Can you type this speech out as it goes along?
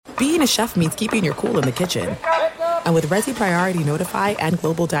being a chef means keeping your cool in the kitchen. And with Resi Priority Notify and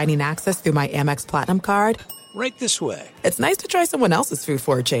Global Dining Access through my Amex Platinum card, right this way. It's nice to try someone else's food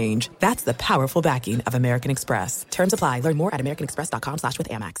for a change. That's the powerful backing of American Express. Terms apply. Learn more at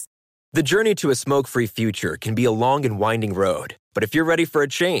americanexpress.com/withAmex. The journey to a smoke-free future can be a long and winding road. But if you're ready for a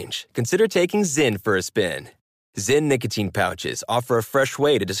change, consider taking Zyn for a spin. Zyn nicotine pouches offer a fresh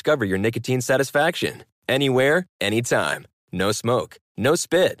way to discover your nicotine satisfaction. Anywhere, anytime. No smoke, no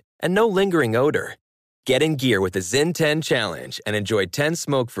spit, and no lingering odor. Get in gear with the Zyn 10 Challenge and enjoy 10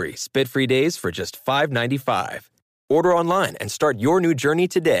 smoke-free, spit-free days for just $5.95. Order online and start your new journey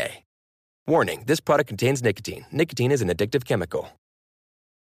today. Warning, this product contains nicotine. Nicotine is an addictive chemical.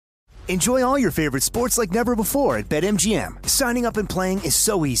 Enjoy all your favorite sports like never before at BetMGM. Signing up and playing is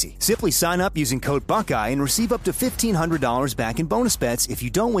so easy. Simply sign up using code Buckeye and receive up to $1,500 back in bonus bets if you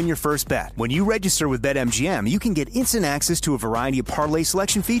don't win your first bet. When you register with BetMGM, you can get instant access to a variety of parlay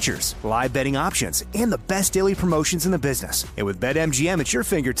selection features, live betting options, and the best daily promotions in the business. And with BetMGM at your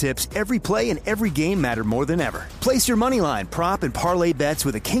fingertips, every play and every game matter more than ever. Place your moneyline, prop, and parlay bets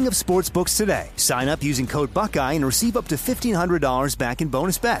with the king of sportsbooks today. Sign up using code Buckeye and receive up to $1,500 back in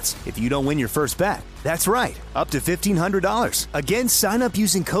bonus bets if you don't win your first bet. That's right, up to $1,500. Again, sign up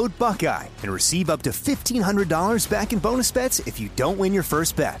using code Buckeye and receive up to $1,500 back in bonus bets if you don't win your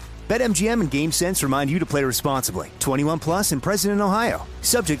first bet. BetMGM and GameSense remind you to play responsibly. 21 plus and present in Ohio.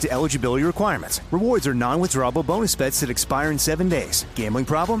 Subject to eligibility requirements. Rewards are non-withdrawable bonus bets that expire in 7 days. Gambling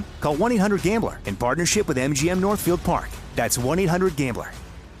problem? Call 1-800-GAMBLER in partnership with MGM Northfield Park. That's 1-800-GAMBLER.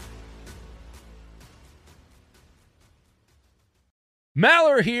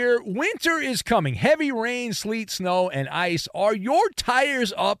 Maller here. Winter is coming. Heavy rain, sleet, snow, and ice. Are your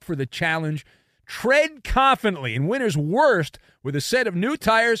tires up for the challenge? Tread confidently in winter's worst with a set of new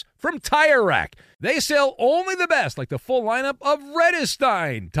tires from Tire Rack. They sell only the best, like the full lineup of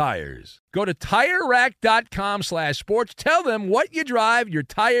Redestein tires. Go to TireRack.com/sports. Tell them what you drive. Your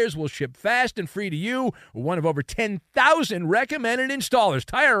tires will ship fast and free to you. One of over 10,000 recommended installers.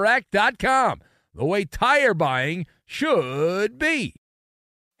 TireRack.com. The way tire buying should be.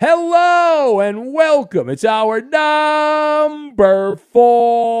 Hello and welcome. It's hour number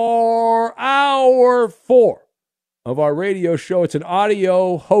 4, hour 4 of our radio show. It's an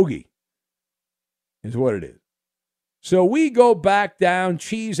audio hoagie, is what it is. So we go back down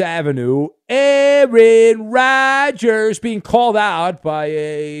Cheese Avenue. Aaron Rodgers being called out by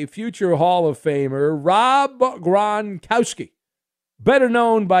a future Hall of Famer, Rob Gronkowski, better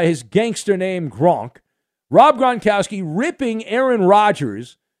known by his gangster name Gronk. Rob Gronkowski ripping Aaron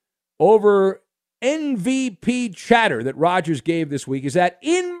Rodgers over MVP chatter that Rodgers gave this week. Is that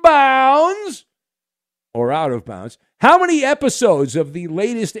inbounds or out of bounds? How many episodes of the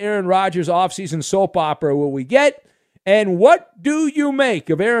latest Aaron Rodgers offseason soap opera will we get? And what do you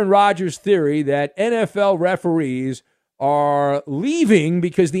make of Aaron Rodgers' theory that NFL referees are leaving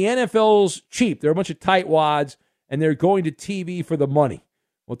because the NFL's cheap? They're a bunch of tightwads, and they're going to TV for the money.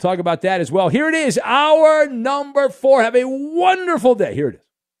 We'll talk about that as well. Here it is, hour number 4. Have a wonderful day. Here it is.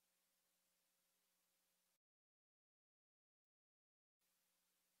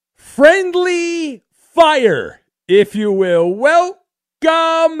 Friendly fire, if you will.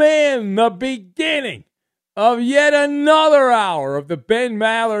 Welcome in the beginning of yet another hour of the Ben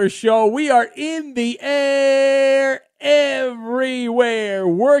Maller Show. We are in the air everywhere,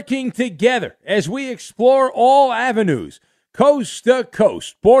 working together as we explore all avenues, coast to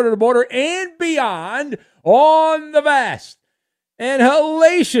coast, border to border, and beyond on the vast and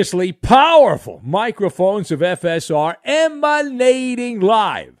hellaciously powerful microphones of FSR, emanating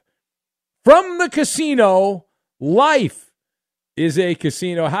live from the casino. Life is a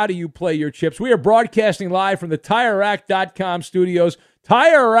casino. How do you play your chips? We are broadcasting live from the TireRack.com studios.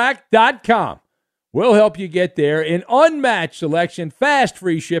 TireRack.com will help you get there. An unmatched selection, fast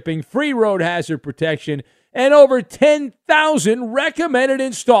free shipping, free road hazard protection, and over 10,000 recommended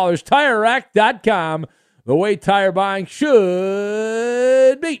installers. TireRack.com, the way tire buying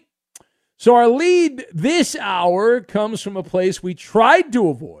should be. So our lead this hour comes from a place we tried to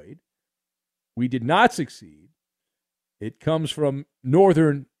avoid. We did not succeed. It comes from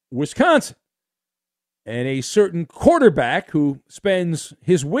northern Wisconsin and a certain quarterback who spends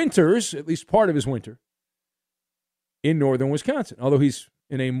his winters, at least part of his winter, in northern Wisconsin, although he's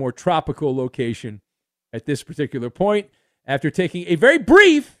in a more tropical location at this particular point after taking a very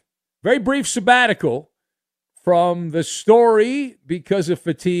brief sabbatical from the story because of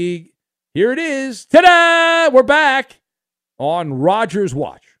fatigue. Here it is. Ta-da! We're back on Rodgers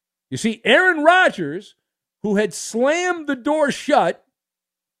Watch. You see, Aaron Rodgers, who had slammed the door shut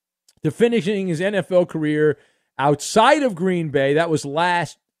to finishing his NFL career outside of Green Bay, that was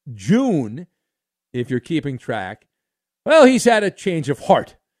last June, if you're keeping track. Well, he's had a change of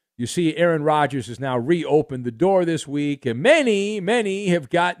heart. You see, Aaron Rodgers has now reopened the door this week, and many have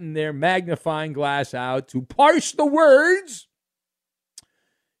gotten their magnifying glass out to parse the words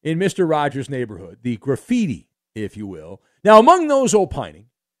in Mr. Rodgers' neighborhood, the graffiti, if you will. Now, among those opining,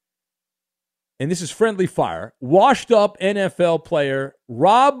 and this is friendly fire, washed-up NFL player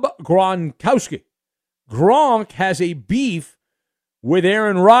Rob Gronkowski. Gronk has a beef with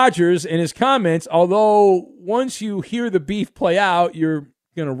Aaron Rodgers in his comments, although once you hear the beef play out, you're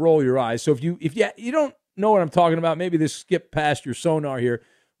going to roll your eyes. So if you don't know what I'm talking about, maybe this skip past your sonar here.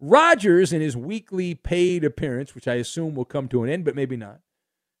 Rodgers, in his weekly paid appearance, which I assume will come to an end, but maybe not,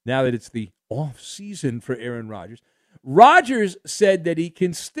 now that it's the off season for Aaron Rodgers, Rodgers said that he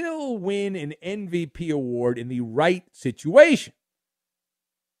can still win an MVP award in the right situation.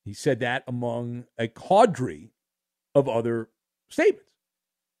 He said that among a cadre of other statements.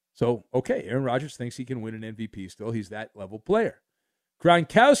 So, okay, Aaron Rodgers thinks he can win an MVP still. He's that level player.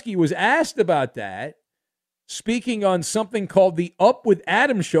 Gronkowski was asked about that, speaking on something called the Up with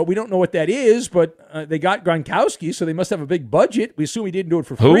Adam show. We don't know what that is, but they got Gronkowski, so they must have a big budget. We assume he didn't do it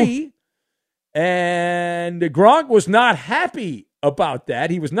for free. And Gronk was not happy about that.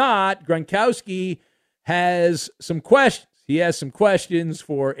 He was not. Gronkowski has some questions. He has some questions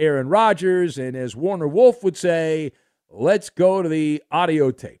for Aaron Rodgers, and as Warner Wolf would say, let's go to the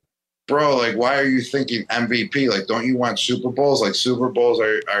audio tape. Bro, like, why are you thinking MVP? Like, don't you want Super Bowls? Like, Super Bowls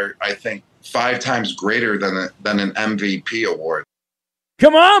are I think, 5 times greater than an MVP award.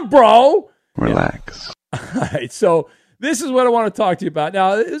 Come on, bro. Relax. Yeah. All right, so this is what I want to talk to you about.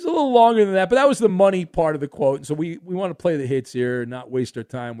 Now, it's a little longer than that, but that was the money part of the quote. And so we want to play the hits here and not waste our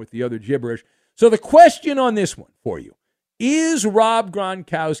time with the other gibberish. So the question on this one for you, is Rob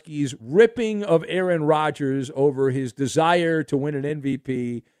Gronkowski's ripping of Aaron Rodgers over his desire to win an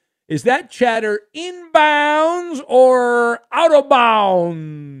MVP, is that chatter inbounds or out of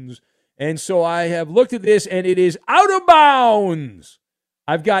bounds? And so I have looked at this, and it is out of bounds.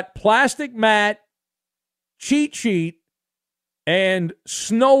 I've got Plastic Matt, Cheat Sheet, and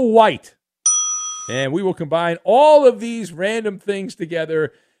Snow White. And we will combine all of these random things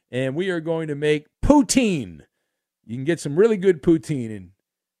together, and we are going to make poutine. You can get some really good poutine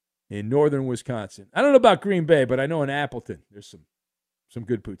in northern Wisconsin. I don't know about Green Bay, but I know in Appleton there's some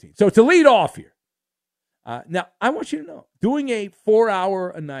good poutine. So to lead off here, now I want you to know, doing a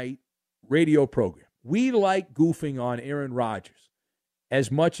 4-hour-a-night radio program, we like goofing on Aaron Rodgers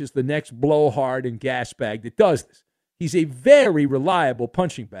as much as the next blowhard and gas bag that does this. He's a very reliable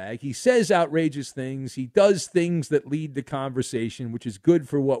punching bag. He says outrageous things. He does things that lead to conversation, which is good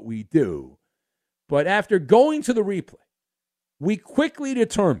for what we do. But after going to the replay, we quickly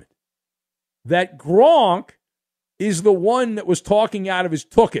determined that Gronk is the one that was talking out of his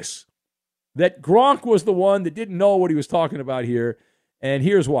tuchus. That Gronk was the one that didn't know what he was talking about here. And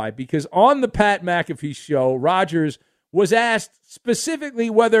here's why. Because on the Pat McAfee show, Rodgers was asked specifically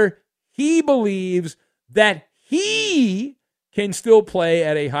whether he believes that he can still play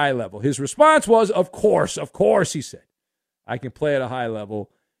at a high level. His response was, of course, he said. I can play at a high level.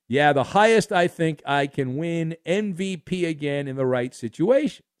 Yeah, the highest I think I can win MVP again in the right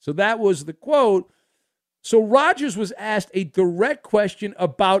situation. So that was the quote. So Rodgers was asked a direct question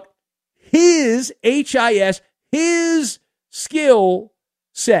about his his skill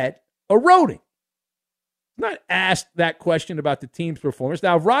set eroding. Not asked that question about the team's performance.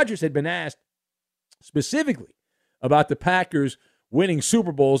 Now, if Rodgers had been asked specifically about the Packers winning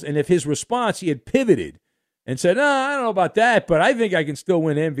Super Bowls, and if his response, he had pivoted and said, no, I don't know about that, but I think I can still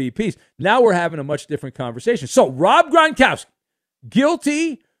win MVPs. Now we're having a much different conversation. So Rob Gronkowski,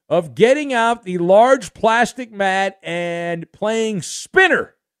 guilty of getting out the large plastic mat and playing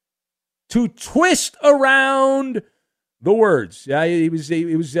spinner to twist around the words. He was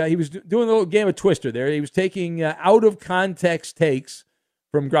doing a little game of Twister there. He was taking out of context takes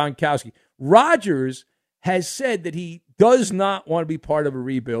from Gronkowski. Rodgers has said that he does not want to be part of a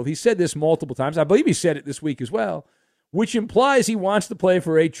rebuild. He said this multiple times. I believe he said it this week as well, which implies he wants to play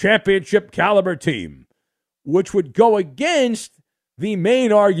for a championship caliber team, which would go against the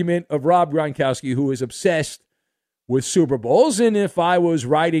main argument of Rob Gronkowski, who is obsessed with Super Bowls. And if I was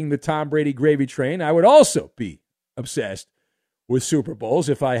riding the Tom Brady gravy train, I would also be obsessed with Super Bowls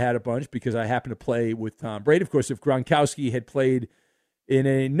if I had a bunch, because I happen to play with Tom Brady. Of course, if Gronkowski had played in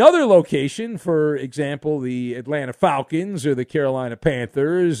another location, for example, the Atlanta Falcons or the Carolina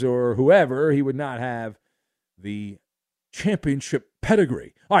Panthers or whoever, he would not have the championship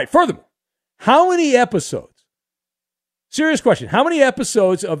pedigree. All right, furthermore, how many episodes, serious question, how many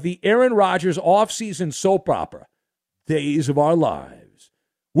episodes of the Aaron Rodgers offseason soap opera, Days of Our Lives,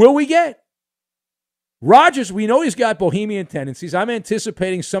 will we get? Rodgers, we know he's got bohemian tendencies. I'm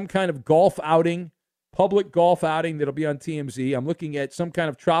anticipating some kind of golf outing, public golf outing that'll be on TMZ. I'm looking at some kind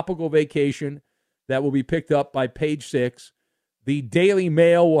of tropical vacation that will be picked up by Page Six. The Daily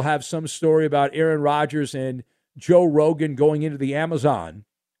Mail will have some story about Aaron Rodgers and Joe Rogan going into the Amazon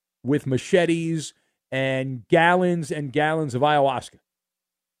with machetes and gallons of ayahuasca.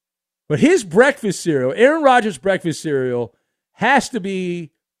 But his breakfast cereal, Aaron Rodgers' breakfast cereal, has to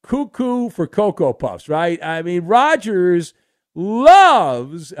be cuckoo for Cocoa Puffs, right? I mean, Rodgers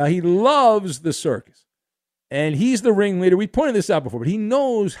loves the circus. And he's the ringleader. We pointed this out before, but he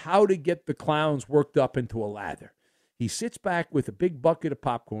knows how to get the clowns worked up into a lather. He sits back with a big bucket of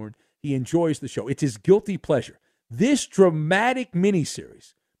popcorn. He enjoys the show. It's his guilty pleasure. This dramatic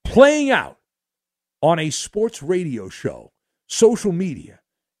miniseries playing out on a sports radio show, social media,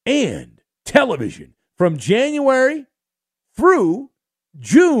 and television from January through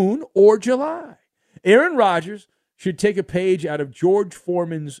June or July. Aaron Rodgers should take a page out of George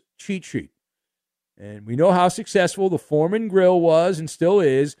Foreman's cheat sheet. And we know how successful the Foreman Grill was and still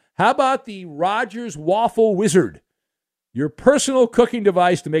is. How about the Rodgers Waffle Wizard? Your personal cooking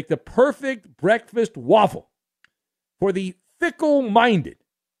device to make the perfect breakfast waffle. For the fickle-minded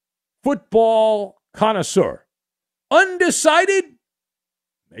football connoisseur. Undecided?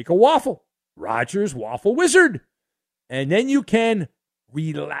 Make a waffle. Rodgers Waffle Wizard. And then you can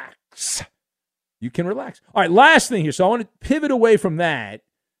relax. All right, last thing here. So I want to pivot away from that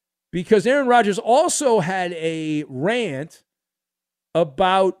because Aaron Rodgers also had a rant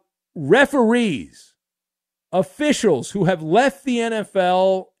about referees, officials who have left the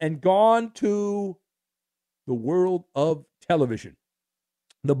NFL and gone to the world of television,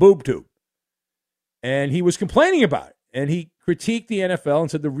 the boob tube. And he was complaining about it. And he critiqued the NFL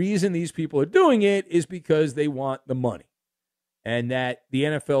and said the reason these people are doing it is because they want the money. And that the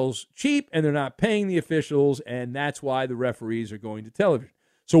NFL's cheap and they're not paying the officials, and that's why the referees are going to television.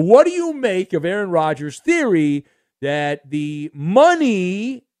 So what do you make of Aaron Rodgers' theory that the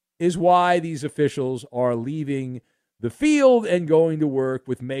money is why these officials are leaving the field and going to work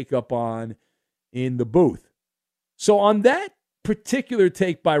with makeup on in the booth? So on that particular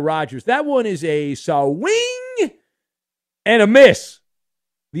take by Rodgers, that one is a swing and a miss.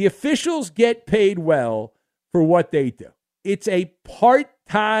 The officials get paid well for what they do. It's a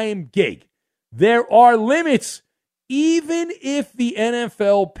part-time gig. There are limits, even if the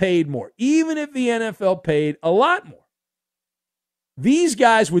NFL paid more, even if the NFL paid a lot more. These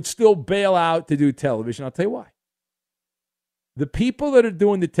guys would still bail out to do television. I'll tell you why. The people that are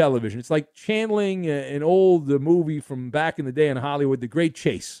doing the television, it's like channeling an old movie from back in the day in Hollywood, The Great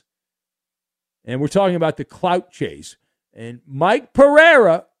Chase. And we're talking about the clout chase. And Mike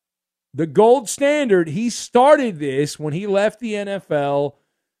Pereira, the gold standard, he started this when he left the NFL,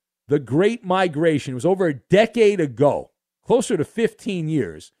 the Great Migration. It was over a decade ago, closer to 15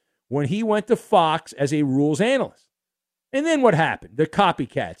 years, when he went to Fox as a rules analyst. And then what happened? The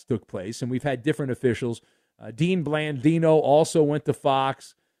copycats took place, and we've had different officials. Dean Blandino also went to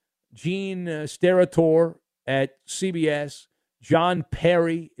Fox. Gene Steratore at CBS. John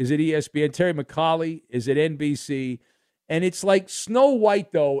Perry is at ESPN. Terry McCauley is at NBC. And it's like Snow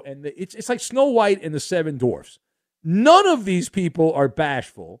White, though, and it's like Snow White and the Seven Dwarfs. None of these people are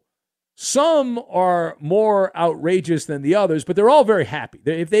bashful. Some are more outrageous than the others, but they're all very happy.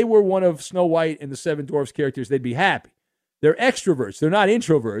 If they were one of Snow White and the Seven Dwarfs characters, they'd be happy. They're extroverts. They're not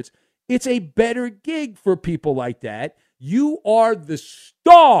introverts. It's a better gig for people like that. You are the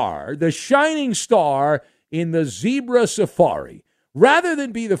star, the shining star in the zebra safari. Rather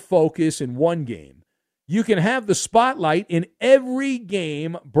than be the focus in one game, you can have the spotlight in every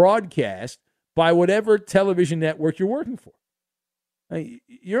game broadcast by whatever television network you're working for.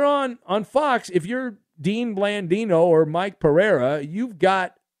 You're on Fox. If you're Dean Blandino or Mike Pereira, you've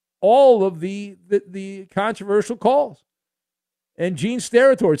got all of the controversial calls. And Gene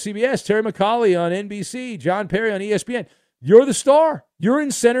Steratore at CBS, Terry McCauley on NBC, John Perry on ESPN. You're the star. You're in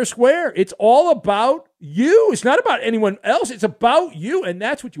center square. It's all about you. It's not about anyone else. It's about you, and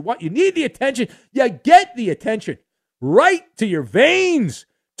that's what you want. You need the attention. You get the attention right to your veins.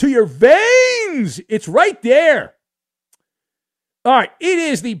 To your veins. It's right there. All right, it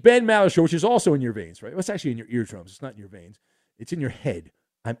is the Ben Maller Show, which is also in your veins, right? Well, it's actually in your eardrums. It's not in your veins. It's in your head.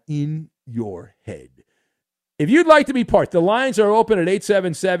 I'm in your head. If you'd like to be part, the lines are open at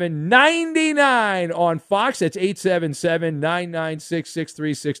 877-99 on Fox. That's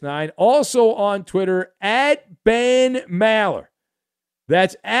 877-996-6369. Also on Twitter, at Ben Maller.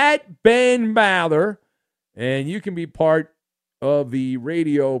 That's at Ben Maller. And you can be part of the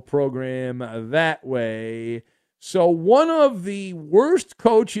radio program that way. So one of the worst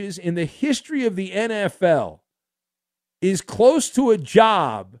coaches in the history of the NFL is close to a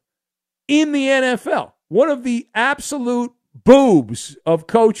job in the NFL. One of the absolute boobs of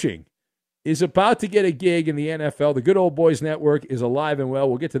coaching is about to get a gig in the NFL. The Good Old Boys Network is alive and well.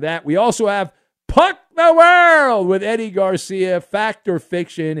 We'll get to that. We also have Puck the World with Eddie Garcia, Fact or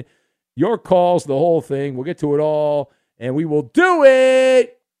Fiction, your calls, the whole thing. We'll get to it all, and we will do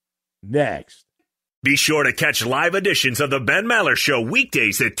it next. Be sure to catch live editions of the Ben Maller Show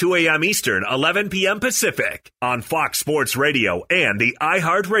weekdays at 2 a.m. Eastern, 11 p.m. Pacific on Fox Sports Radio and the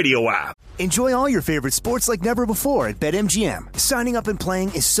iHeartRadio app. Enjoy all your favorite sports like never before at BetMGM. Signing up and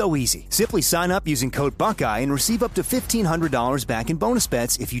playing is so easy. Simply sign up using code Buckeye and receive up to $1,500 back in bonus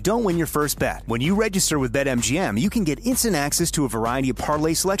bets if you don't win your first bet. When you register with BetMGM, you can get instant access to a variety of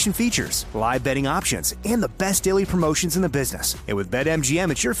parlay selection features, live betting options, and the best daily promotions in the business. And with BetMGM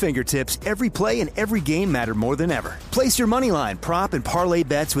at your fingertips, every play and every game matter more than ever. Place your moneyline, prop, and parlay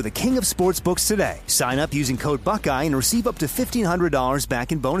bets with the king of sportsbooks today. Sign up using code Buckeye and receive up to $1,500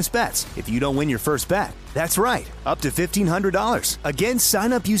 back in bonus bets if you don't win your first bet. That's right, up to $1,500. Again,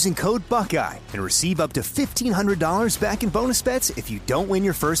 sign up using code Buckeye and receive up to $1,500 back in bonus bets if you don't win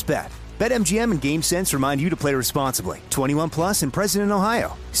your first bet. BetMGM and GameSense remind you to play responsibly. 21 plus and present in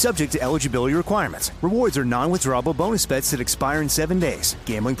Ohio. Subject to eligibility requirements. Rewards are non-withdrawable bonus bets that expire in 7 days.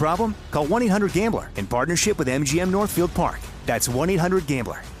 Gambling problem? Call 1-800-GAMBLER in partnership with MGM Northfield Park. That's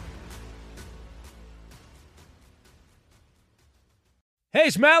 1-800-GAMBLER. Hey,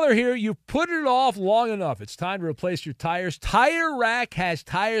 it's Maller here. You've put it off long enough. It's time to replace your tires. Tire Rack has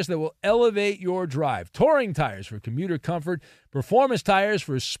tires that will elevate your drive. Touring tires for commuter comfort, performance tires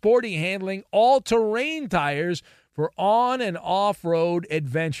for sporty handling, all-terrain tires for on- and off-road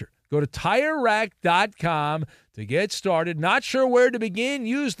adventure. Go to TireRack.com to get started. Not sure where to begin?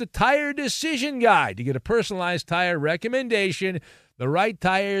 Use the Tire Decision Guide to get a personalized tire recommendation, the right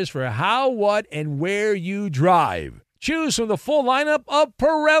tires for how, what, and where you drive. Choose from the full lineup of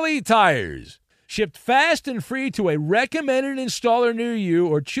Pirelli tires. Shipped fast and free to a recommended installer near you,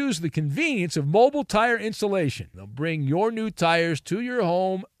 or choose the convenience of mobile tire installation. They'll bring your new tires to your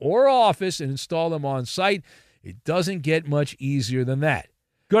home or office and install them on site. It doesn't get much easier than that.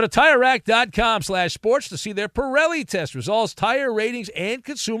 Go to TireRack.com/sports to see their Pirelli test results, tire ratings, and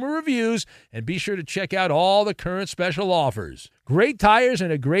consumer reviews, and be sure to check out all the current special offers. Great tires and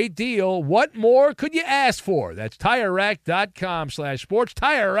a great deal. What more could you ask for? That's TireRack.com/sports.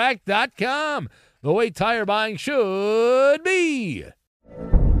 TireRack.com, the way tire buying should be.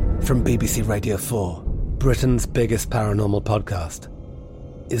 From BBC Radio 4, Britain's biggest paranormal podcast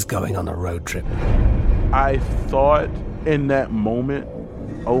is going on a road trip. I thought in that moment,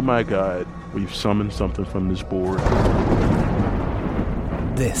 oh my God, we've summoned something from this board.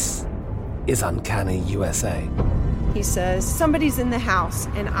 This is Uncanny USA. He says, somebody's in the house,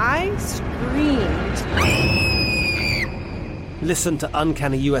 and I screamed. Listen to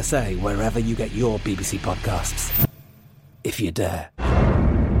Uncanny USA wherever you get your BBC podcasts, if you dare.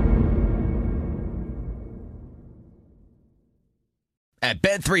 At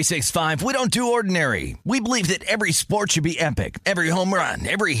Bet365, we don't do ordinary. We believe that every sport should be epic. Every home run,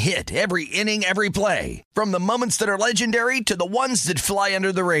 every hit, every inning, every play. From the moments that are legendary to the ones that fly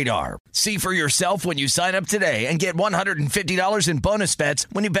under the radar. See for yourself when you sign up today and get $150 in bonus bets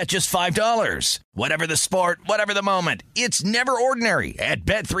when you bet just $5. Whatever the sport, whatever the moment, it's never ordinary at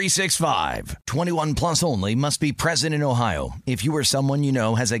Bet365. 21 plus only. Must be present in Ohio. If you or someone you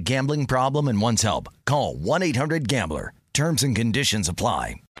know has a gambling problem and wants help, call 1-800-GAMBLER. Terms and conditions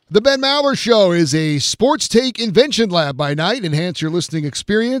apply. The Ben Maller Show is a sports take invention lab by night. Enhance your listening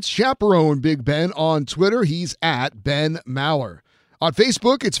experience. Chaperone Big Ben on Twitter. He's at Ben Maller. On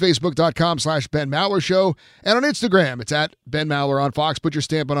Facebook, it's facebook.com/Ben Maller Show. And on Instagram, it's at Ben Maller on Fox. Put your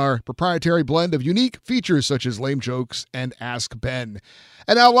stamp on our proprietary blend of unique features such as lame jokes and Ask Ben.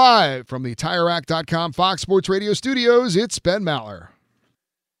 And now live from the TireRack.com Fox Sports Radio studios, it's Ben Maller.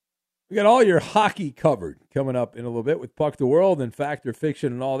 We got all your hockey covered coming up in a little bit with Puck the World and Fact or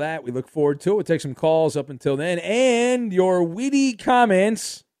Fiction and all that. We look forward to it. We'll take some calls up until then. And your witty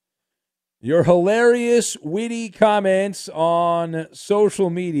comments, your hilarious witty comments on social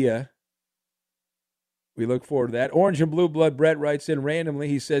media. We look forward to that. Orange and Blue Blood Brett writes in randomly.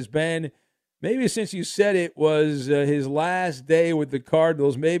 He says, Ben, maybe since you said it was his last day with the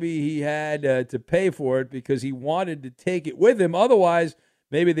Cardinals, maybe he had to pay for it because he wanted to take it with him. Otherwise,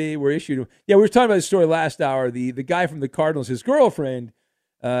 maybe they were issued. Yeah, we were talking about the story last hour. The guy from the Cardinals, his girlfriend,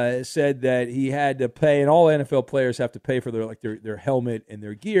 said that he had to pay, and all NFL players have to pay for their helmet and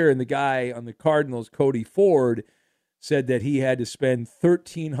their gear. And the guy on the Cardinals, Cody Ford, said that he had to spend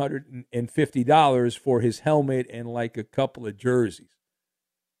 $1,350 for his helmet and like a couple of jerseys.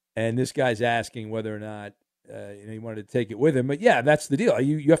 And this guy's asking whether or not he wanted to take it with him. But, yeah, that's the deal.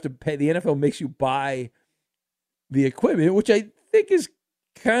 You have to pay. The NFL makes you buy the equipment, which I think is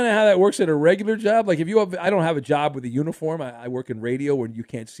kind of how that works at a regular job. Like I don't have a job with a uniform. I work in radio where you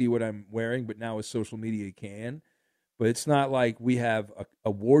can't see what I'm wearing, but now with social media you can. But it's not like we have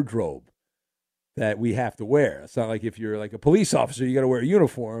a wardrobe that we have to wear. It's not like if you're like a police officer, you got to wear a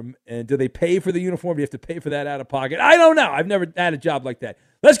uniform. And do they pay for the uniform? Do you have to pay for that out of pocket? I don't know. I've never had a job like that.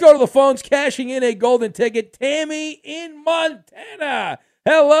 Let's go to the phones, cashing in a golden ticket. Tammy in Montana.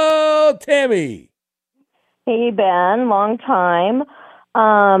 Hello, Tammy. Hey, Ben. Long time.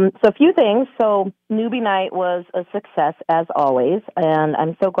 So a few things. So newbie night was a success as always. And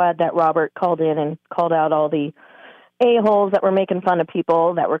I'm so glad that Robert called in and called out all the a-holes that were making fun of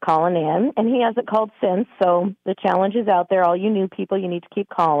people that were calling in, and he hasn't called since, so the challenge is out there. All you new people, you need to keep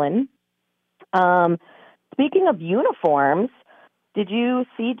calling. Speaking of uniforms, did you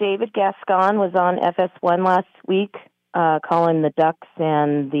see David Gascon was on FS1 last week calling the Ducks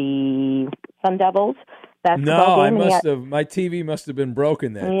and the Sun Devils basketball game? No, I must have. My TV must have been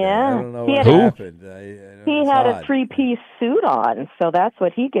broken that day. Yeah. I don't know what happened. He had a three-piece suit on, so that's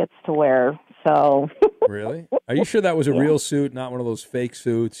what he gets to wear. So Really? Are you sure that was a real suit, not one of those fake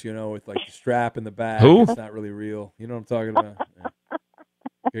suits, with like the strap in the back? Who? It's not really real. You know what I'm talking about?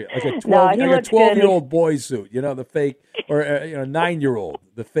 Yeah. Like a 12-year-old boy suit, the fake, or 9-year-old,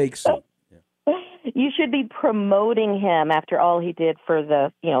 the fake suit. Yeah. You should be promoting him after all he did for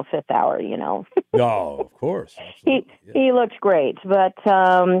the, fifth hour, No, of course. He looked great, but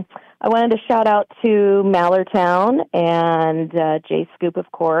I wanted to shout out to Mallertown and Jay Scoop,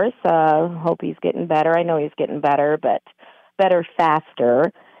 of course. Hope he's getting better. I know he's getting better, but better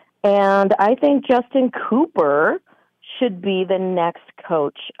faster. And I think Justin Cooper should be the next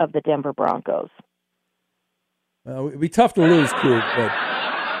coach of the Denver Broncos. It'd be tough to lose, Coop, but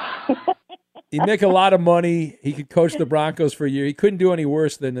he'd make a lot of money. He could coach the Broncos for a year. He couldn't do any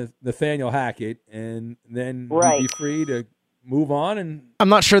worse than Nathaniel Hackett, and then he'd be free to move on. And I'm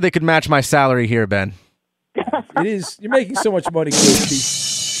not sure they could match my salary here, Ben. It is. You're making so much money, Coop.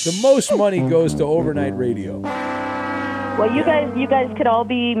 The most money goes to overnight radio. Well, you guys could all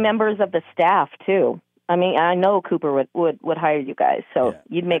be members of the staff too. I mean, I know Cooper would hire you guys, so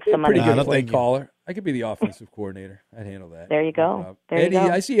you'd make some money. Pretty good play caller. I could be the offensive coordinator. I'd handle that. There you go. Eddie,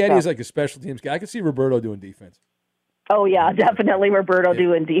 I see Eddie as like a special teams guy. I could see Roberto doing defense. Oh, yeah, definitely Roberto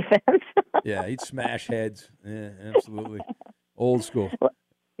doing defense. Yeah, he'd smash heads. Yeah, absolutely. Old school.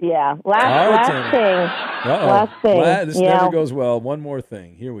 Yeah. Last thing. This never goes well. One more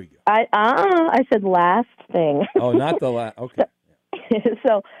thing. Here we go. I said last thing. Oh, not the last. Okay.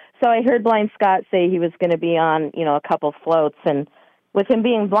 So I heard Blind Scott say he was going to be on, a couple floats, and with him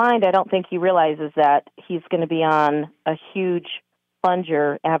being blind, I don't think he realizes that he's going to be on a huge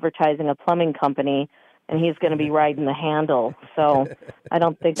plunger advertising a plumbing company, and he's going to be riding the handle. So I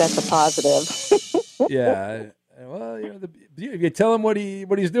don't think that's a positive. Yeah. Well, if you tell him what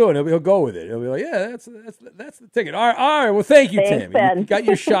he's doing, he'll go with it. He'll be like, yeah, that's the ticket. All right. Well, thank you, Tammy. You got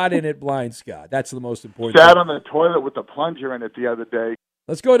your shot in at Blind Scott. That's the most important. Sat on the toilet with the plunger in it the other day.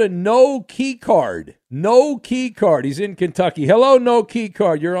 Let's go to No Key Card. No Key Card. He's in Kentucky. Hello, No Key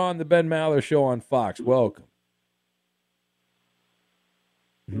Card. You're on the Ben Maller Show on Fox. Welcome.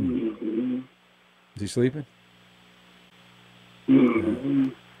 Is he sleeping?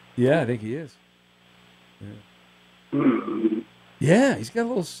 Yeah, I think he is. Yeah, he's got a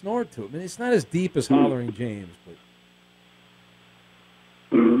little snort to it. I mean, it's not as deep as Hollering James, but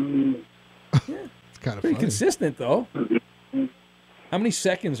it's kind of pretty consistent, though. How many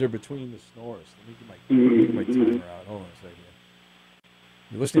seconds are between the snores? Let me get my timer out. Hold on a second.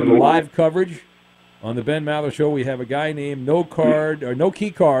 You're listening to live coverage on the Ben Maller Show. We have a guy named No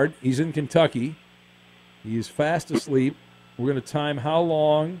Key Card. He's in Kentucky. He is fast asleep. We're going to time how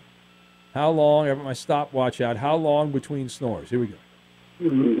long, I have my stopwatch out, how long between snores. Here we go.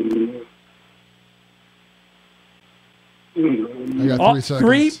 I got 3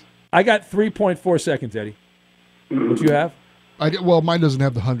 seconds. I got 3.4 seconds, Eddie. What you have? Well, mine doesn't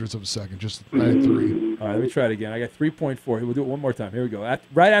have the hundreds of a second. Just I had 3. All right, let me try it again. I got 3.4. We'll do it one more time. Here we go.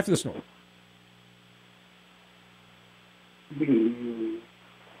 Right after the snore.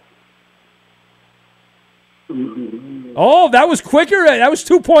 Oh, that was quicker. That was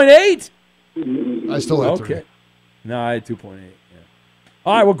 2.8. I still have 3. Okay. No, I had 2.8. Yeah.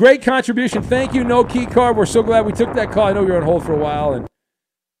 All right, well, great contribution. Thank you, No Key Card. We're so glad we took that call. I know you were on hold for a while. And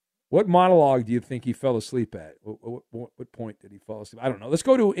what monologue do you think he fell asleep at? What point did he fall asleep? I don't know. Let's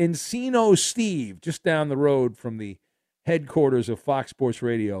go to Encino Steve, just down the road from the headquarters of Fox Sports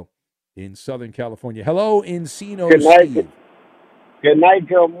Radio in Southern California. Hello, Encino Good night. Steve. Good night,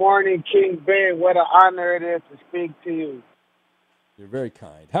 good morning, King Ben. What an honor it is to speak to you. You're very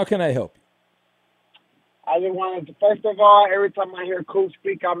kind. How can I help you? I just wanted to, first of all, every time I hear Coop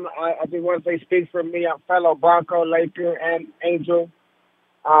speak, I just want to say speak for me. I'm fellow Bronco, Laker, and Angel.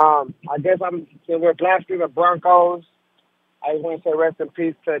 I guess we're blasting the Broncos. I just want to say rest in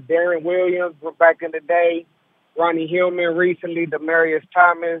peace to Darren Williams back in the day, Ronnie Hillman recently, Demaryius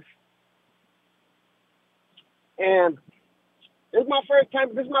Thomas. And this is my first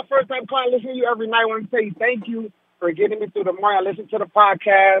time calling, listening to you every night. I want to say thank you for getting me through the morning. I listen to the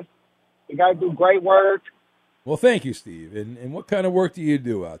podcast. You guys do great work. Well, thank you, Steve. And what kind of work do you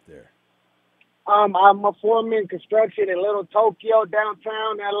do out there? I'm a foreman construction in Little Tokyo,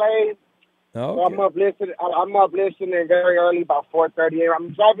 downtown LA. Oh, so I'm up listening very early, about 4:30 a.m.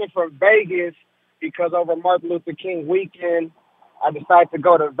 I'm driving from Vegas because over Martin Luther King weekend, I decided to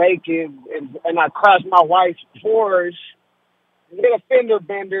go to Vegas and I crashed my wife's Porsche. Did a fender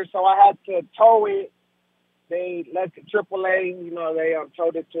bender, so I had to tow it. They let the AAA, they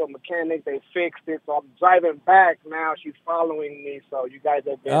towed it to a mechanic. They fixed it, so I'm driving back now. She's following me, so you guys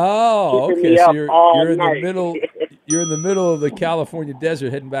have been keeping me up all night. You're in the middle of the California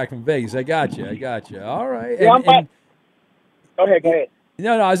desert, heading back from Vegas. I got you. All right. Yeah, go ahead.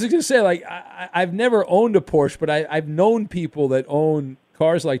 No, I was just gonna say, I've never owned a Porsche, but I've known people that own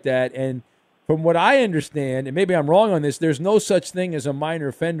cars like that, and from what I understand, and maybe I'm wrong on this, there's no such thing as a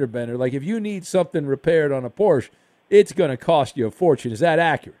minor fender bender. Like, if you need something repaired on a Porsche, it's going to cost you a fortune. Is that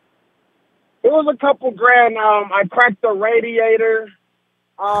accurate? It was a couple grand. I cracked the radiator.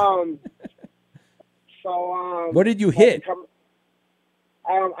 What did you hit?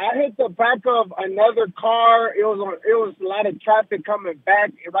 I hit the back of another car. It was a lot of traffic coming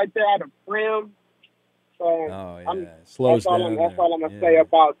back right there at a prim. So Slows down. That's all I'm going to say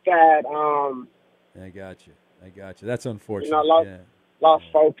about that. I got you. That's unfortunate. Lost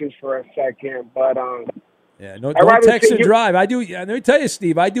focus for a second, but don't text and drive. I do. Let me tell you,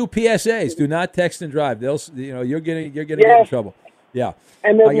 Steve. I do PSAs. Do not text and drive. You're gonna get in trouble. Yeah.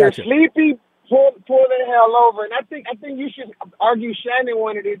 And if you're sleepy, pull the hell over. And I think you should argue Shannon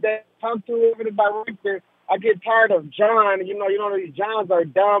one of these days. Talk to him the director. I get tired of John. These Johns are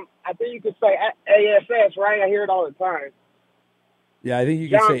dumb. I think you could say ASS, right? I hear it all the time. Yeah, I think you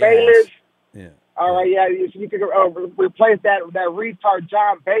can John say Bayless. Yeah. All right, yeah, you could replace that retard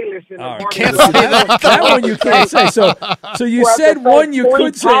John Bayless in the morning. Can't say that one you can't say. So you said one you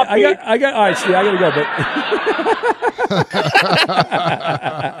could say. I got. All right, Steve, I gotta go.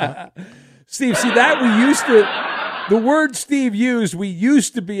 But Steve, see that we used to. The word Steve used, we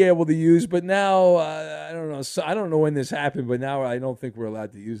used to be able to use, but now I don't know. So I don't know when this happened, but now I don't think we're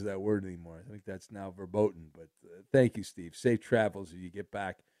allowed to use that word anymore. I think that's now verboten. But thank you, Steve. Safe travels as you get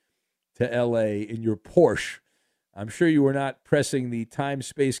back to L.A. in your Porsche. I'm sure you were not pressing the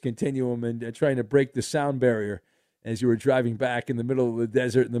time-space continuum and trying to break the sound barrier as you were driving back in the middle of the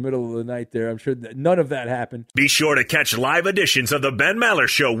desert in the middle of the night there. I'm sure that none of that happened. Be sure to catch live editions of the Ben Maller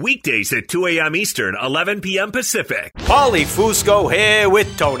Show weekdays at 2 a.m. Eastern, 11 p.m. Pacific. Paulie Fusco here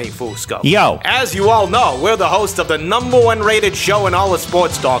with Tony Fusco. Yo. As you all know, we're the host of the #1 rated show in all of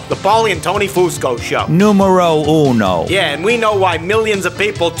sports talk, the Paulie and Tony Fusco Show. Numero uno. Yeah, and we know why millions of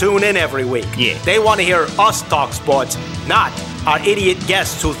people tune in every week. Yeah. They want to hear us talk sports, not our idiot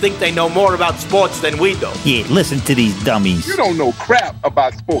guests who think they know more about sports than we do. Yeah, listen to these dummies. You don't know crap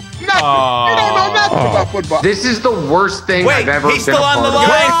about sports. Nothing. You don't know nothing about football. This is the worst thing I've ever been a part of. Wait, he's still on the line.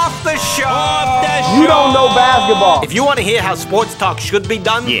 Get off the show. You don't know basketball. If you want to hear how sports talk should be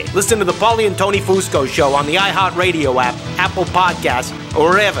done, listen to the Paulie and Tony Fusco Show on the iHeartRadio app, Apple Podcasts, or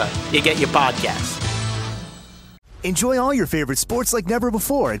wherever you get your podcasts. Enjoy all your favorite sports like never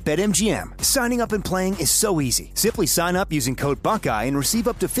before at BetMGM. Signing up and playing is so easy. Simply sign up using code Buckeye and receive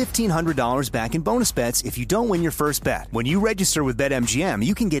up to $1,500 back in bonus bets if you don't win your first bet. When you register with BetMGM,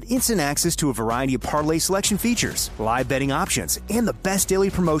 you can get instant access to a variety of parlay selection features, live betting options, and the best daily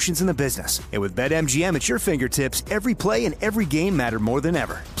promotions in the business. And with BetMGM at your fingertips, every play and every game matter more than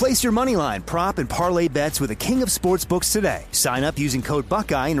ever. Place your moneyline, prop, and parlay bets with the king of sportsbooks today. Sign up using code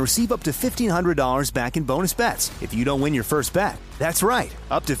Buckeye and receive up to $1,500 back in bonus bets if you don't win your first bet. That's right,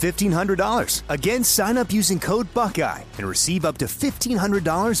 up to $1,500. Again, sign up using code Buckeye and receive up to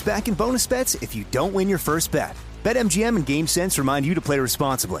 $1,500 back in bonus bets if you don't win your first bet. BetMGM and GameSense remind you to play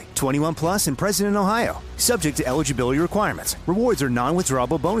responsibly. 21 plus and present in Ohio. Subject to eligibility requirements. Rewards are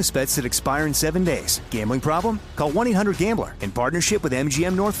non-withdrawable bonus bets that expire in 7 days. Gambling problem? Call 1-800-GAMBLER in partnership with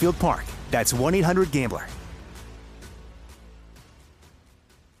MGM Northfield Park. That's 1-800-GAMBLER.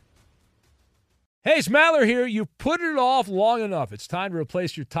 Hey, it's Maller here. You've put it off long enough. It's time to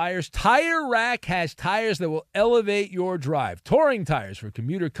replace your tires. Tire Rack has tires that will elevate your drive. Touring tires for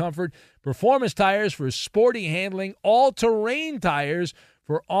commuter comfort, performance tires for sporty handling, all-terrain tires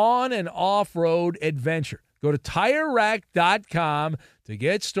for on- and off-road adventure. Go to TireRack.com to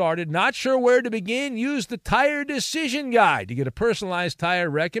get started. Not sure where to begin? Use the Tire Decision Guide to get a personalized tire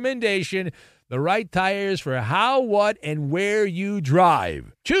recommendation. The right tires for how, what, and where you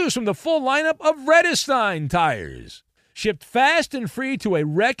drive. Choose from the full lineup of Redestein tires. Shipped fast and free to a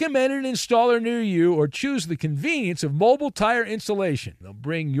recommended installer near you, or choose the convenience of mobile tire installation. They'll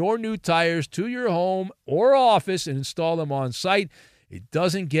bring your new tires to your home or office and install them on site. It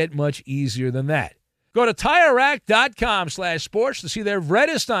doesn't get much easier than that. Go to TireRack.com/sports to see their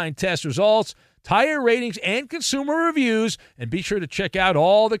Redestein test results, tire ratings, and consumer reviews, and be sure to check out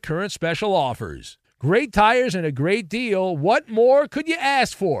all the current special offers. Great tires and a great deal. What more could you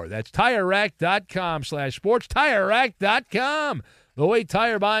ask for? That's TireRack.com/sports. TireRack.com, the way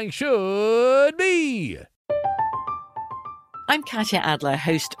tire buying should be. I'm Katya Adler,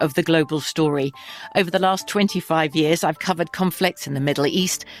 host of The Global Story. Over the last 25 years, I've covered conflicts in the Middle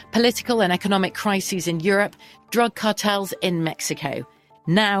East, political and economic crises in Europe, drug cartels in Mexico.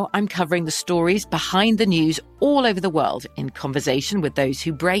 Now I'm covering the stories behind the news all over the world in conversation with those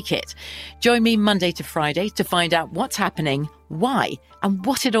who break it. Join me Monday to Friday to find out what's happening, why, and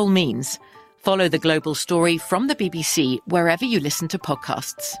what it all means. Follow The Global Story from the BBC wherever you listen to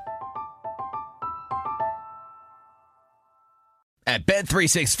podcasts. At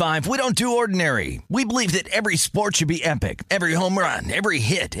Bet365, we don't do ordinary. We believe that every sport should be epic. Every home run, every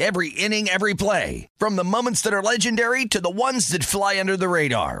hit, every inning, every play. From the moments that are legendary to the ones that fly under the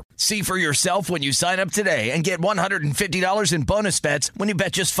radar. See for yourself when you sign up today and get $150 in bonus bets when you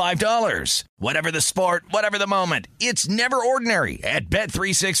bet just $5. Whatever the sport, whatever the moment, it's never ordinary at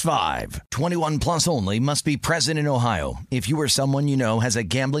Bet365. 21 plus only. Must be present in Ohio. If you or someone you know has a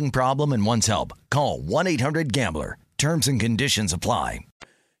gambling problem and wants help, call 1-800-GAMBLER. Terms and conditions apply.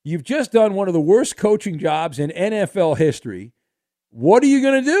 You've just done one of the worst coaching jobs in NFL history. What are you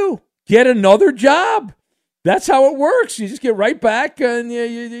going to do? Get another job. That's how it works. You just get right back and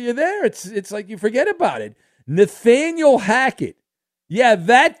you're there. It's like you forget about it. Nathaniel Hackett. Yeah,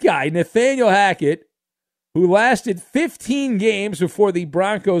 that guy, Nathaniel Hackett, who lasted 15 games before the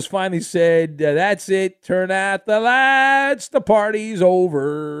Broncos finally said, that's it, turn out the lights, the party's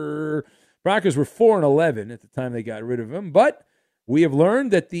over. Broncos were 4-11 at the time they got rid of him, but we have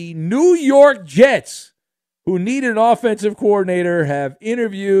learned that the New York Jets, who need an offensive coordinator, have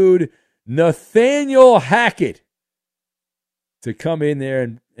interviewed Nathaniel Hackett to come in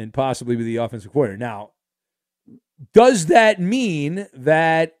there and possibly be the offensive coordinator. Now, does that mean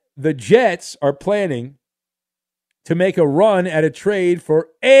that the Jets are planning to make a run at a trade for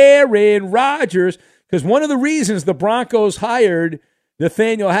Aaron Rodgers? Because one of the reasons the Broncos hired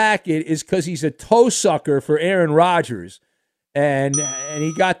Nathaniel Hackett is because he's a toe sucker for Aaron Rodgers. And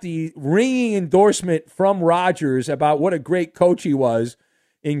he got the ringing endorsement from Rodgers about what a great coach he was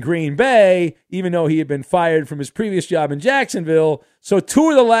in Green Bay, even though he had been fired from his previous job in Jacksonville. So 2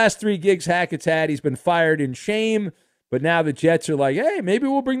 of the last 3 gigs Hackett's had, he's been fired in shame. But now the Jets are like, hey, maybe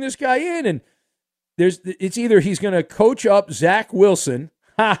we'll bring this guy in. And it's either he's going to coach up Zach Wilson,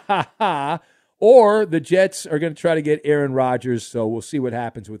 or the Jets are going to try to get Aaron Rodgers, so we'll see what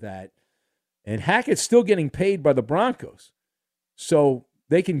happens with that. And Hackett's still getting paid by the Broncos, so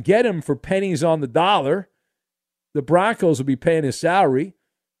they can get him for pennies on the dollar. The Broncos will be paying his salary,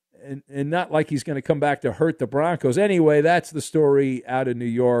 and not like he's going to come back to hurt the Broncos. Anyway, that's the story out of New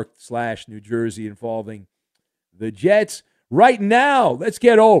York / New Jersey involving the Jets. Right now, let's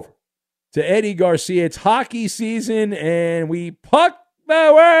get over to Eddie Garcia. It's hockey season, and we puck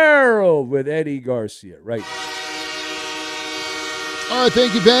the world with Eddie Garcia. Right. All right,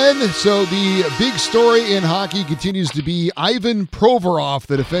 thank you, Ben. So the big story in hockey continues to be Ivan Provorov,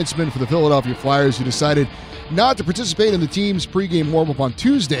 the defenseman for the Philadelphia Flyers, who decided not to participate in the team's pregame warm-up on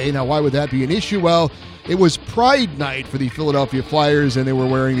Tuesday. Now, why would that be an issue? Well, it was Pride Night for the Philadelphia Flyers, and they were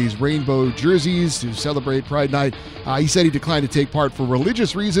wearing these rainbow jerseys to celebrate Pride Night. He said he declined to take part for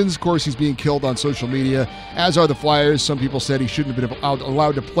religious reasons. Of course, he's being killed on social media, as are the Flyers. Some people said he shouldn't have been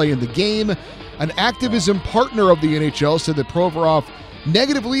allowed to play in the game. An activism partner of the NHL said that Provorov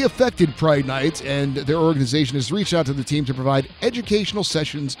negatively affected Pride Night, and their organization has reached out to the team to provide educational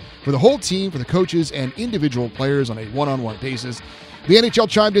sessions for the whole team, for the coaches, and individual players on a one-on-one basis. The NHL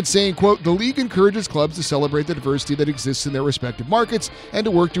chimed in saying, quote, "The league encourages clubs to celebrate the diversity that exists in their respective markets and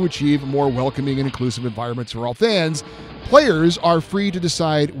to work to achieve more welcoming and inclusive environments for all fans. players are free to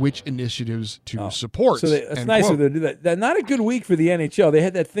decide which initiatives to support. So it's nice of them to do that. Not a good week for the NHL. They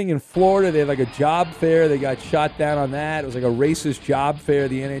had that thing in Florida. They had like a job fair. They got shot down on that. It was like a racist job fair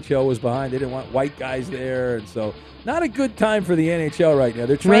the NHL was behind. They didn't want white guys there, and so not a good time for the NHL right now.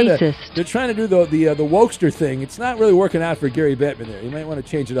 They're trying to do the wokester thing. It's not really working out for Gary Bettman there. You might want to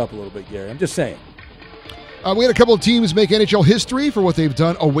change it up a little bit, Gary. I'm just saying. We had a couple of teams make NHL history for what they've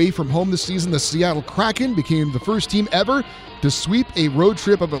done away from home this season. The Seattle Kraken became the first team ever to sweep a road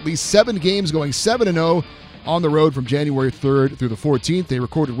trip of at least 7 games, going 7-0 on the road from January 3rd through the 14th. They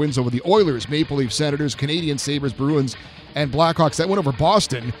recorded wins over the Oilers, Maple Leaf Senators, Canadian Sabres, Bruins, and Blackhawks. That win over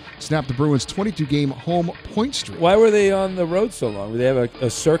Boston snapped the Bruins' 22-game home point streak. Why were they on the road so long? Did they have a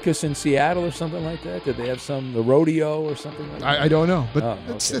circus in Seattle or something like that? Did they have the rodeo or something like that? I don't know, but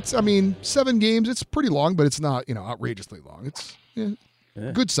it's 7 games. It's pretty long, but it's not outrageously long. It's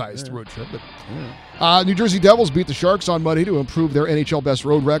good-sized road trip. But, New Jersey Devils beat the Sharks on Monday to improve their NHL best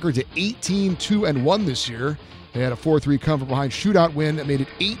road record to 18-2-1 this year. They had a 4-3 come-from-behind shootout win that made it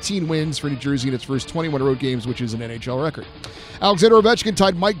 18 wins for New Jersey in its first 21 road games, which is an NHL record. Alexander Ovechkin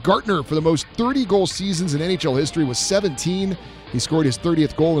tied Mike Gartner for the most 30-goal seasons in NHL history with 17. He scored his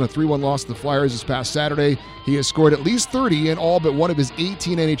 30th goal in a 3-1 loss to the Flyers this past Saturday. He has scored at least 30 in all but one of his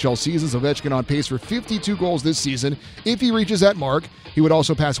 18 NHL seasons. Ovechkin on pace for 52 goals this season. If he reaches that mark, he would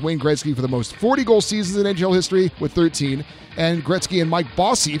also pass Wayne Gretzky for the most 40-goal seasons in NHL history with 13, and Gretzky and Mike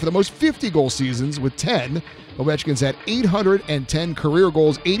Bossy for the most 50-goal seasons with 10. Ovechkin's at 810 career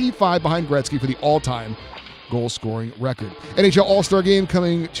goals, 85 behind Gretzky for the all-time goal-scoring record. NHL All-Star Game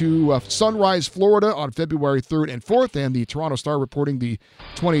coming to Sunrise, Florida on February 3rd and 4th, and the Toronto Star reporting the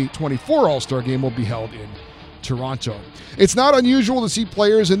 2024 All-Star Game will be held in Toronto. It's not unusual to see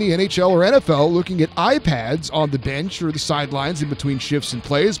players in the NHL or NFL looking at iPads on the bench or the sidelines in between shifts and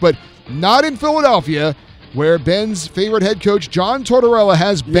plays, but not in Philadelphia, where Ben's favorite head coach, John Tortorella,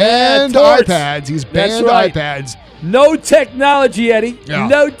 has banned iPads. He's banned iPads. No technology, Eddie. Yeah.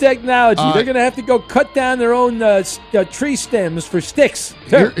 No technology. They're going to have to go cut down their own tree stems for sticks.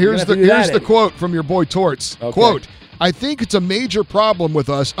 Here's the quote from your boy Torts. Okay. Quote, I think it's a major problem with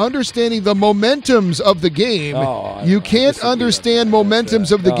us understanding the momentums of the game. You can't understand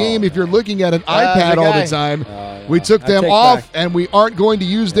momentums of the game if you're looking at an iPad all the time. We took them off, and we aren't going to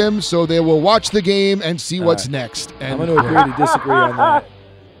use them, so they will watch the game and see what's next. And I'm going to agree to disagree on that.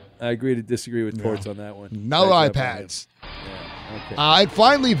 I agree to disagree with Torts on that one. No iPads. And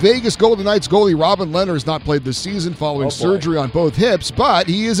finally, Vegas Golden Knights goalie Robin Lehner has not played this season following surgery on both hips, but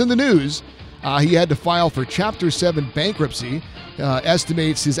he is in the news. He had to file for Chapter 7 bankruptcy,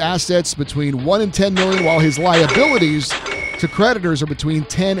 estimates his assets between $1 and $10 million, while his liabilities to creditors are between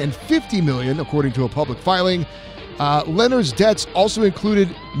 $10 and $50 million, according to a public filing. Lehner's debts also included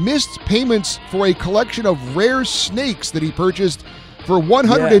missed payments for a collection of rare snakes that he purchased for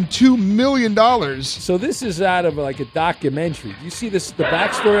 $102 million. So this is out of like a documentary. Do you see the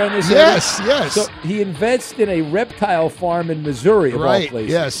backstory on this? Yes. So he invests in a reptile farm in Missouri, of all places.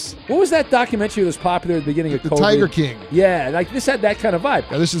 Yes. What was that documentary that was popular at the beginning of COVID? The Tiger King. Yeah, like this had that kind of vibe.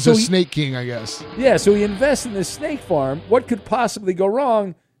 Yeah, this is a Snake King, I guess. Yeah, so he invests in this snake farm. What could possibly go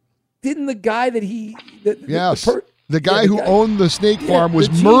wrong? Didn't the guy that he... The guy who owned the snake farm was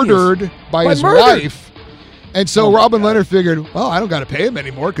murdered by his wife. And so Robin Lehner figured, well, I don't got to pay him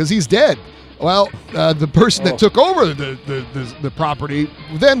anymore because he's dead. Well, the person that took over the property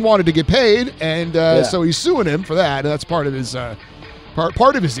then wanted to get paid, and so he's suing him for that. And that's part of his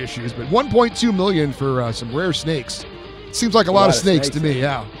part of his issues. But $1.2 million for some rare snakes. Seems like a lot of snakes to me.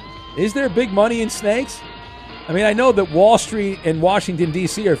 Yeah. Is there big money in snakes? I mean, I know that Wall Street and Washington,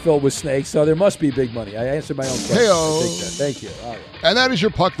 D.C. are filled with snakes, so there must be big money. I answered my own question. Hey-o. Thank you. All right. And that is your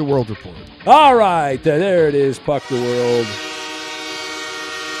Puck the World report. All right. There it is, Puck the World.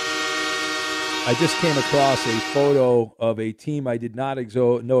 I just came across a photo of a team I did not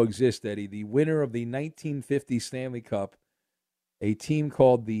know exist, Eddie. The winner of the 1950 Stanley Cup, a team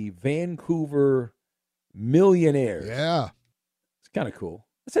called the Vancouver Millionaires. Yeah. It's kind of cool.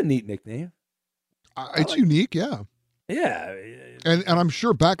 That's a neat nickname. It's unique, yeah. Yeah. And I'm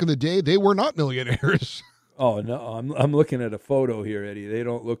sure back in the day, they were not millionaires. Oh, no. I'm looking at a photo here, Eddie. They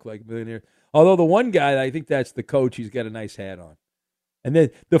don't look like millionaires. Although the one guy, I think that's the coach. He's got a nice hat on. And then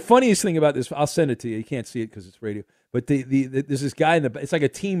the funniest thing about this, I'll send it to you. You can't see it because it's radio. But there's this guy it's like a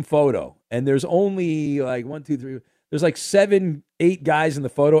team photo. And there's only like 1, 2, 3. There's like 7, 8 guys in the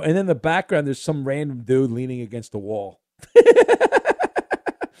photo. And then in the background, there's some random dude leaning against a wall.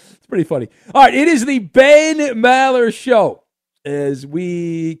 It's pretty funny. All right, it is the Ben Maller Show as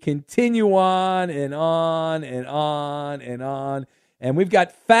we continue on and on and on and on. And we've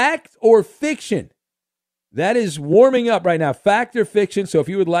got fact or fiction. That is warming up right now. Fact or Fiction. So if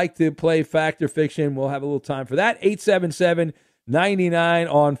you would like to play Fact or Fiction, we'll have a little time for that.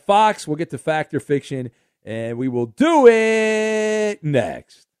 877-99 on Fox. We'll get to Fact or Fiction, and we will do it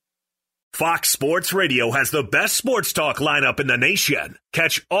next. Fox Sports Radio has the best sports talk lineup in the nation.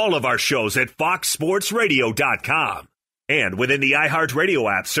 Catch all of our shows at foxsportsradio.com. And within the iHeartRadio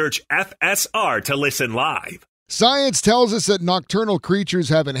app, search FSR to listen live. Science tells us that nocturnal creatures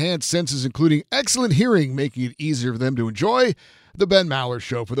have enhanced senses, including excellent hearing, making it easier for them to enjoy The Ben Maller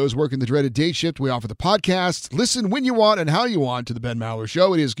Show. For those working the dreaded day shift, we offer the podcast. Listen when you want and how you want to The Ben Maller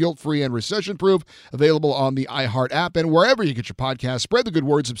Show. It is guilt-free and recession-proof, available on the iHeart app and wherever you get your podcast. Spread the good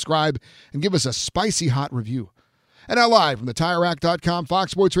word, subscribe, and give us a spicy hot review. And now live from the TireRack.com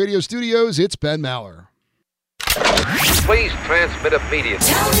Fox Sports Radio studios, it's Ben Maller. Please transmit immediately.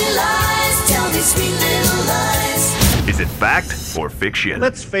 Tell me lies, tell me sweet little lies. Is it fact or fiction?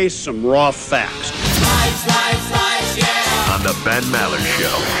 Let's face some raw facts. Lies, lies, lies, yeah. On the Ben Maller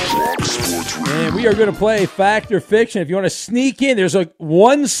Show. And we are going to play Fact or Fiction. If you want to sneak in, there's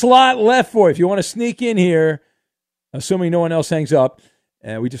one slot left for you. If you want to sneak in here, assuming no one else hangs up.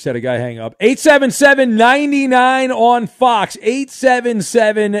 And we just had a guy hang up. 877-99 on Fox.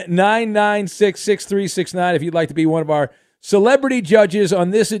 877-996-6369 if you'd like to be one of our celebrity judges on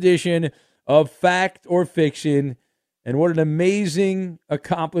this edition of Fact or Fiction. And what an amazing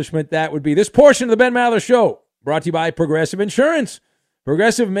accomplishment that would be. This portion of the Ben Maller Show brought to you by Progressive Insurance.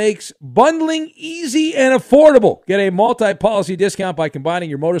 Progressive makes bundling easy and affordable. Get a multi-policy discount by combining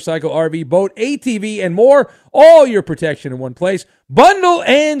your motorcycle, RV, boat, ATV, and more. All your protection in one place. Bundle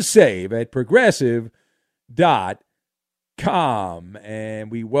and save at Progressive.com. And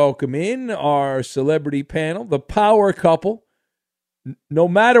we welcome in our celebrity panel, the power couple. No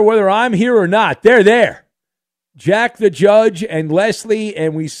matter whether I'm here or not, they're there. Jack the Judge and Leslie,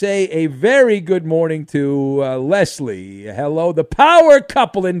 and we say a very good morning to Leslie. Hello, the power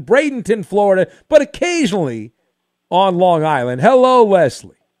couple in Bradenton, Florida, but occasionally on Long Island. Hello,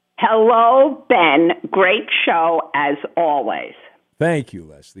 Leslie. Hello, Ben. Great show, as always. Thank you,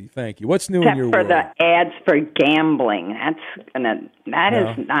 Leslie. Thank you. What's new Except in your for world? the ads for gambling. That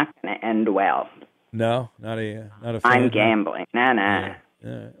is not gonna end well. No, not a fan. I'm gambling. Nah.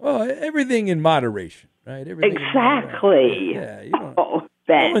 Well, everything in moderation. Right, exactly. Yeah, you don't,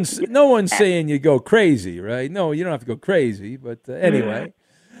 Ben. No one's saying you go crazy, right? No, you don't have to go crazy. But anyway,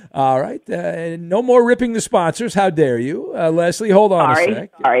 all right. No more ripping the sponsors. How dare you, Leslie? Hold on a sec.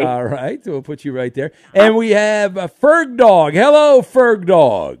 Sorry. All right, we'll put you right there. And we have Ferg Dog. Hello, Ferg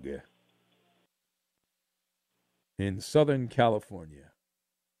Dog. In Southern California.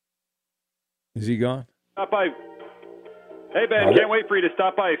 Is he gone? Stop by. Hey, Ben, can't wait for you to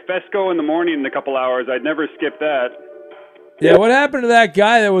stop by Fesco in the morning in a couple hours. I'd never skip that. Yeah, what happened to that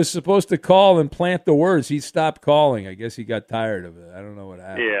guy that was supposed to call and plant the words? He stopped calling. I guess he got tired of it. I don't know what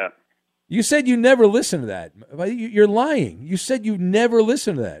happened. Yeah. You said you never listened to that. You're lying. You said you never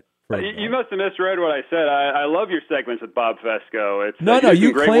listened to that. You must have misread what I said. I love your segments with Bob Fesco. It's no.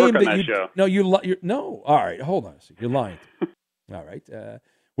 You Claimed great work on that you show. No, no. All right, hold on a second. You're lying. All right.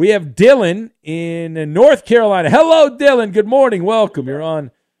 We have Dylan in North Carolina. Hello, Dylan. Good morning. Welcome. You're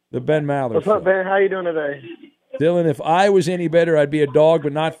on the Ben Maller What's Show. up, Ben? How you doing today? Dylan, if I was any better, I'd be a dog,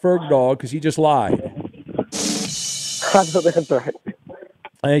 but not Ferg Dog, because he just lied. That's right.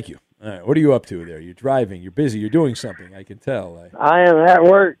 Thank you. All right, what are you up to there? You're driving. You're busy. You're doing something. I can tell. I am at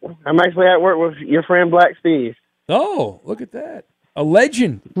work. I'm actually at work with your friend Black Steve. Oh, look at that. A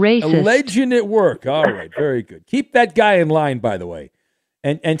legend. Racist. A legend at work. All right, very good. Keep that guy in line, by the way.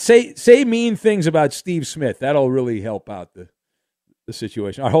 And say mean things about Steve Smith. That'll really help out the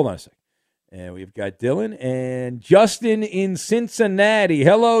situation. All right, hold on a second. And we've got Dylan and Justin in Cincinnati.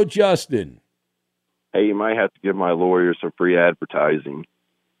 Hello, Justin. Hey, you might have to give my lawyer some free advertising.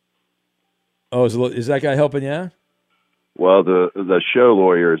 Oh, is that guy helping you out? Well, the show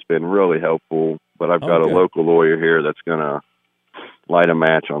lawyer has been really helpful, but I've got a local lawyer here that's going to light a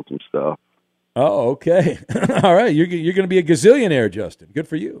match on some stuff. Oh, okay. All right. You're going to be a gazillionaire, Justin. Good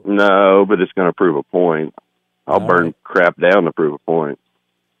for you. No, but it's going to prove a point. I'll burn crap down to prove a point.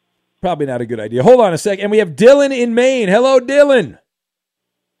 Probably not a good idea. Hold on a sec. And we have Dylan in Maine. Hello, Dylan.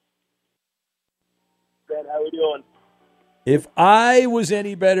 Ben, how we doing? If I was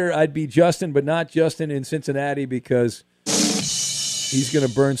any better, I'd be Justin, but not Justin in Cincinnati because he's going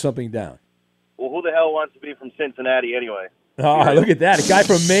to burn something down. Well, who the hell wants to be from Cincinnati anyway? Oh, look at that. A guy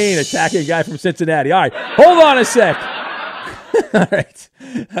from Maine attacking a guy from Cincinnati. All right. Hold on a sec. All right.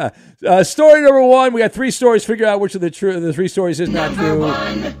 Story number one. We got three stories. Figure out which of the three stories is not true.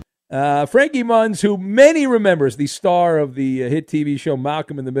 Frankie Munz, who many remembers, the star of the hit TV show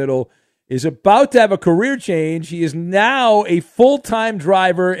Malcolm in the Middle, is about to have a career change. He is now a full-time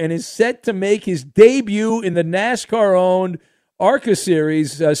driver and is set to make his debut in the NASCAR-owned ARCA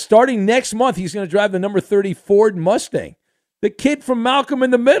Series. Starting next month, he's going to drive the number 30 Ford Mustang. The kid from Malcolm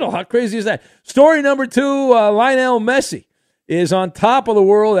in the Middle. How crazy is that? Story number 2, Lionel Messi is on top of the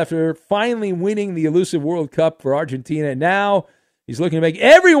world after finally winning the elusive World Cup for Argentina. And now he's looking to make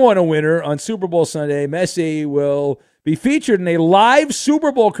everyone a winner on Super Bowl Sunday. Messi will be featured in a live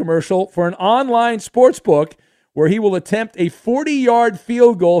Super Bowl commercial for an online sports book where he will attempt a 40-yard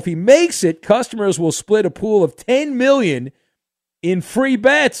field goal. If he makes it, customers will split a pool of $10 million in free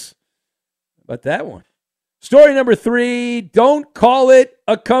bets. How about that one? Story number 3, don't call it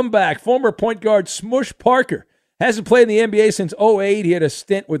a comeback. Former point guard Smush Parker hasn't played in the NBA since 2008. He had a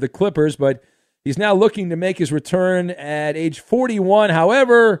stint with the Clippers, but he's now looking to make his return at age 41.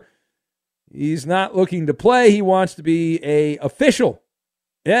 However, he's not looking to play. He wants to be an official.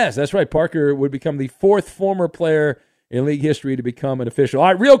 Yes, that's right. Parker would become the 4th former player in league history to become an official. All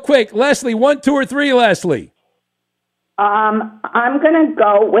right, real quick, Leslie, 1, 2, or 3, Leslie? I'm going to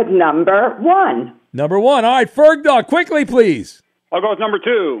go with number 1. Number 1. All right, Ferg Dog, quickly, please. I'll go with number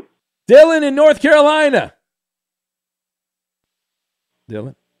 2. Dylan in North Carolina.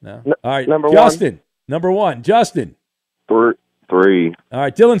 Dylan? No. All right, number Justin. 1. Number 1. Justin. 3. All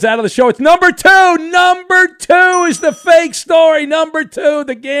right, Dylan's out of the show. It's number 2. Number 2 is the fake story. Number 2,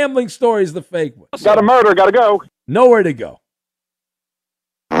 the gambling story is the fake one. Got a murder. Got to go. Nowhere to go.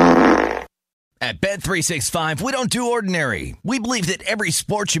 At Bet365, we don't do ordinary. We believe that every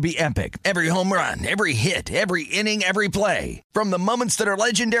sport should be epic. Every home run, every hit, every inning, every play. From the moments that are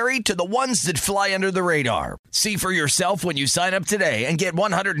legendary to the ones that fly under the radar. See for yourself when you sign up today and get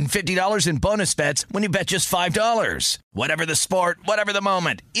 $150 in bonus bets when you bet just $5. Whatever the sport, whatever the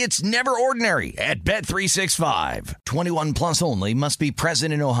moment, it's never ordinary at Bet365. 21 plus only. Must be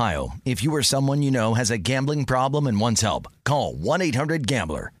present in Ohio. If you or someone you know has a gambling problem and wants help, call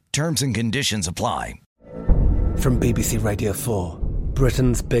 1-800-GAMBLER. Terms and conditions apply. From BBC Radio 4,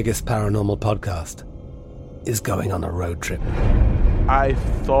 Britain's biggest paranormal podcast is going on a road trip. I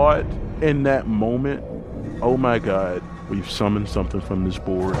thought in that moment, oh my God, we've summoned something from this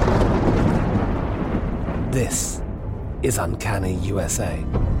board. This is Uncanny USA.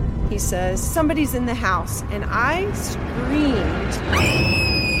 He says, somebody's in the house, and I screamed...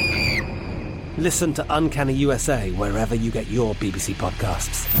 Listen to Uncanny USA wherever you get your BBC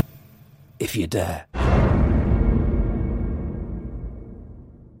podcasts, if you dare.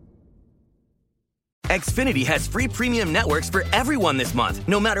 Xfinity has free premium networks for everyone this month,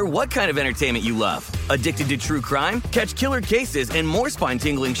 no matter what kind of entertainment you love. Addicted to true crime? Catch killer cases and more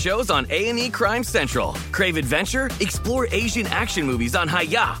spine-tingling shows on A&E Crime Central. Crave adventure? Explore Asian action movies on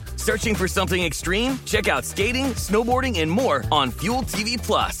Hi-Ya. Searching for something extreme? Check out skating, snowboarding, and more on Fuel TV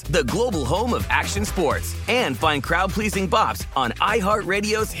Plus, the global home of action sports. And find crowd-pleasing bops on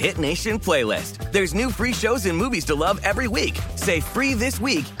iHeartRadio's Hit Nation playlist. There's new free shows and movies to love every week. Say free this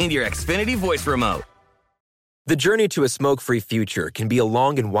week in your Xfinity voice remote. The journey to a smoke-free future can be a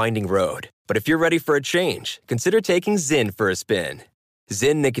long and winding road. But if you're ready for a change, consider taking Zyn for a spin.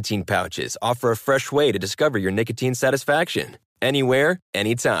 Zyn nicotine pouches offer a fresh way to discover your nicotine satisfaction. Anywhere,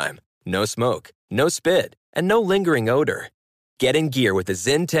 anytime. No smoke, no spit, and no lingering odor. Get in gear with the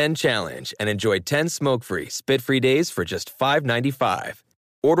Zyn 10 Challenge and enjoy 10 smoke-free, spit-free days for just $5.95.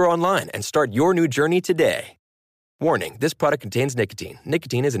 Order online and start your new journey today. Warning, this product contains nicotine.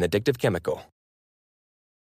 Nicotine is an addictive chemical.